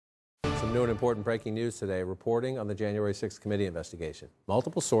Some new and important breaking news today, reporting on the January 6th committee investigation.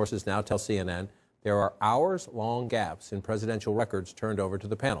 Multiple sources now tell CNN there are hours-long gaps in presidential records turned over to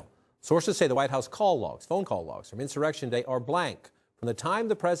the panel. Sources say the White House call logs, phone call logs from Insurrection Day are blank from the time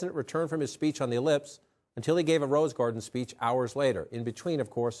the president returned from his speech on the Ellipse until he gave a Rose Garden speech hours later. In between,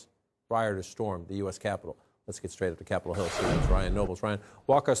 of course, rioters stormed the U.S. Capitol. Let's get straight up to Capitol Hill. CNN's Ryan Nobles. Ryan,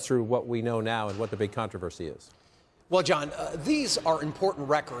 walk us through what we know now and what the big controversy is. Well, John, these are important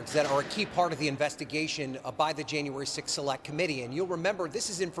records that are a key part of the investigation by the January 6th Select Committee. And you'll remember this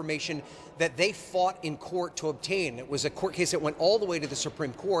is information that they fought in court to obtain. It was a court case that went all the way to the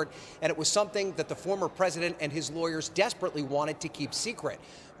Supreme Court, and it was something that the former president and his lawyers desperately wanted to keep secret.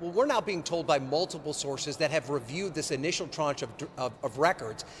 Well, we're now being told by multiple sources that have reviewed this initial tranche of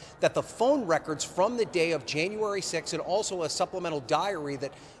records that the phone records from the day of January 6th and also a supplemental diary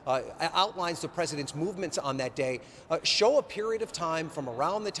that outlines the president's movements on that day show a period of time from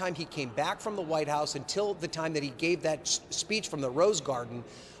around the time he came back from the White House until the time that he gave that speech from the Rose Garden,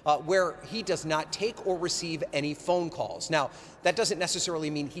 where he does not take or receive any phone calls. Now, that doesn't necessarily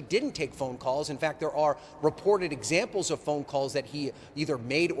mean he didn't take phone calls. In fact, there are reported examples of phone calls that he either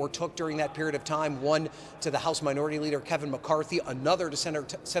made or took during that period of time, one to the House Minority Leader Kevin McCarthy, another to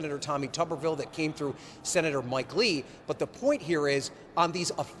Senator Tommy Tuberville that came through Senator Mike Lee. But the point here is, on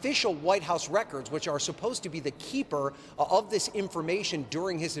these official White House records, which are supposed to be the keeper of this information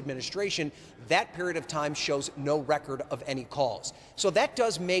during his administration, that period of time shows no record of any calls. So that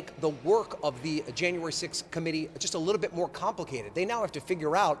does make the work of the January 6th committee just a little bit more complicated. They now have to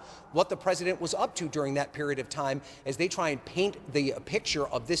figure out what the president was up to during that period of time as they try and paint the picture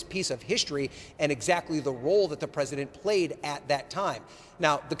of this piece of history and exactly the role that the president played at that time.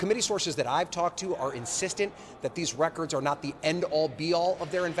 Now, the committee sources that I've talked to are insistent that these records are not the end-all, be-all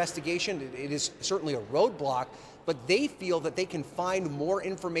of their investigation. It is certainly a roadblock, but they feel that they can find more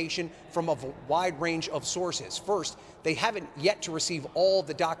information from a wide range of sources. First, they haven't yet to receive all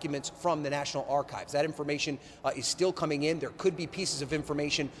the documents from the National Archives. That information is still coming in. There could be pieces of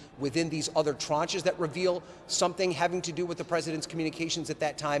information within these other tranches that reveal something having to do with the president's communications at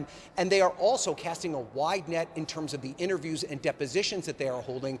that time. And they are also casting a wide net in terms of the interviews and depositions that they are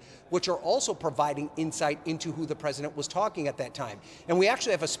holding, which are also providing insight into who the president was talking at that time. And we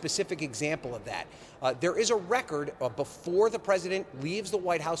actually have a specific example of that. There is a record before the president leaves the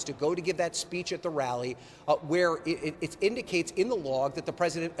White House to go to give that speech at the rally where it indicates in the log that the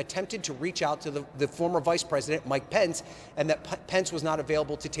president attempted to reach out to the former vice president, Mike Pence, and that Pence was not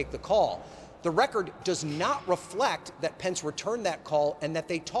available to take the call. The record does not reflect that Pence returned that call and that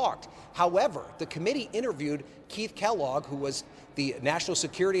they talked. However, the committee interviewed Keith Kellogg, who was the national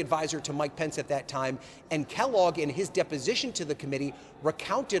security advisor to Mike Pence at that time, and Kellogg, in his deposition to the committee,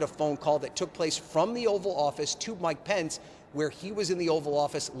 recounted a phone call that took place from the Oval Office to Mike Pence, where he was in the Oval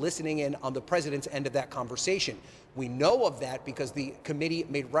Office listening in on the president's end of that conversation. We know of that because the committee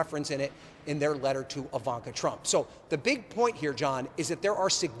made reference in it in their letter to Ivanka Trump. So the big point here, John, is that there are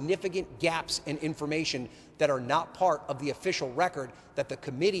significant gaps in information that are not part of the official record that the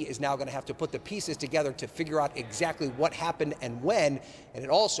committee is now going to have to put the pieces together to figure out exactly what happened and when. And it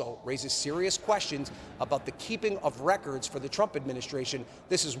also raises serious questions about the keeping of records for the Trump administration.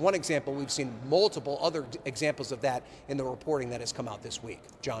 This is one example. We've seen multiple other examples of that in the reporting that has come out this week.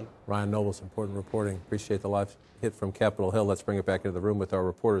 John? Ryan Nobles, important reporting. Appreciate the live hit from Capitol Hill. Let's bring it back into the room with our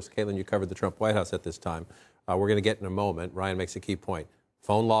reporters. Caitlin, you covered the Trump White House at this time. We're going to get in a moment. Ryan makes a key point.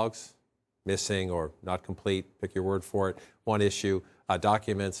 Phone logs, missing or not complete, pick your word for it, one issue.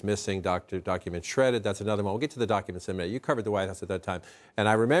 Documents missing, documents shredded, that's another one. We'll get to the documents in a minute. You covered the White House at that time. And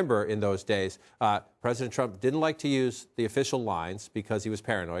I remember in those days, President Trump didn't like to use the official lines because he was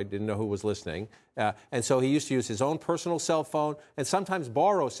paranoid, didn't know who was listening. And so he used to use his own personal cell phone and sometimes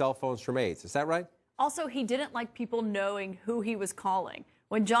borrow cell phones from aides. Is that right? Also, he didn't like people knowing who he was calling.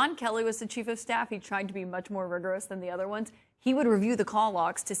 When John Kelly was the chief of staff, he tried to be much more rigorous than the other ones. He would review the call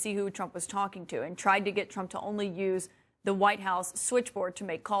logs to see who Trump was talking to and tried to get Trump to only use the White House switchboard to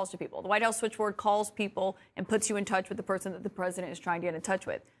make calls to people. The White House switchboard calls people and puts you in touch with the person that the president is trying to get in touch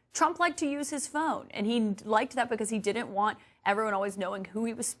with. Trump liked to use his phone, and he liked that because he didn't want everyone always knowing who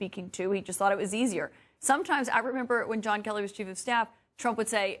he was speaking to. He just thought it was easier. Sometimes, I remember when John Kelly was chief of staff, Trump would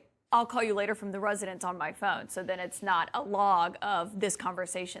say, "I'll call you later from the residence on my phone." So then it's not a log of this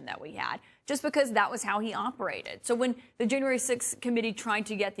conversation that we had, just because that was how he operated. So when the January 6th committee tried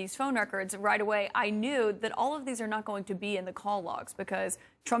to get these phone records right away, I knew that all of these are not going to be in the call logs because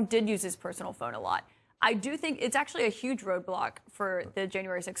Trump did use his personal phone a lot. I do think it's actually a huge roadblock for the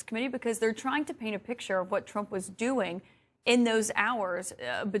January 6th committee because they're trying to paint a picture of what Trump was doing in those hours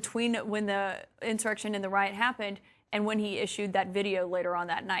between when the insurrection and the riot happened and when he issued that video later on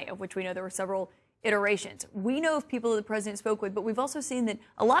that night, of which we know there were several iterations. We know of people that the president spoke with, but we've also seen that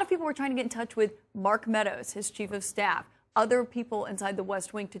a lot of people were trying to get in touch with Mark Meadows, his chief of staff, other people inside the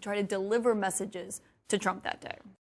West Wing, to try to deliver messages to Trump that day.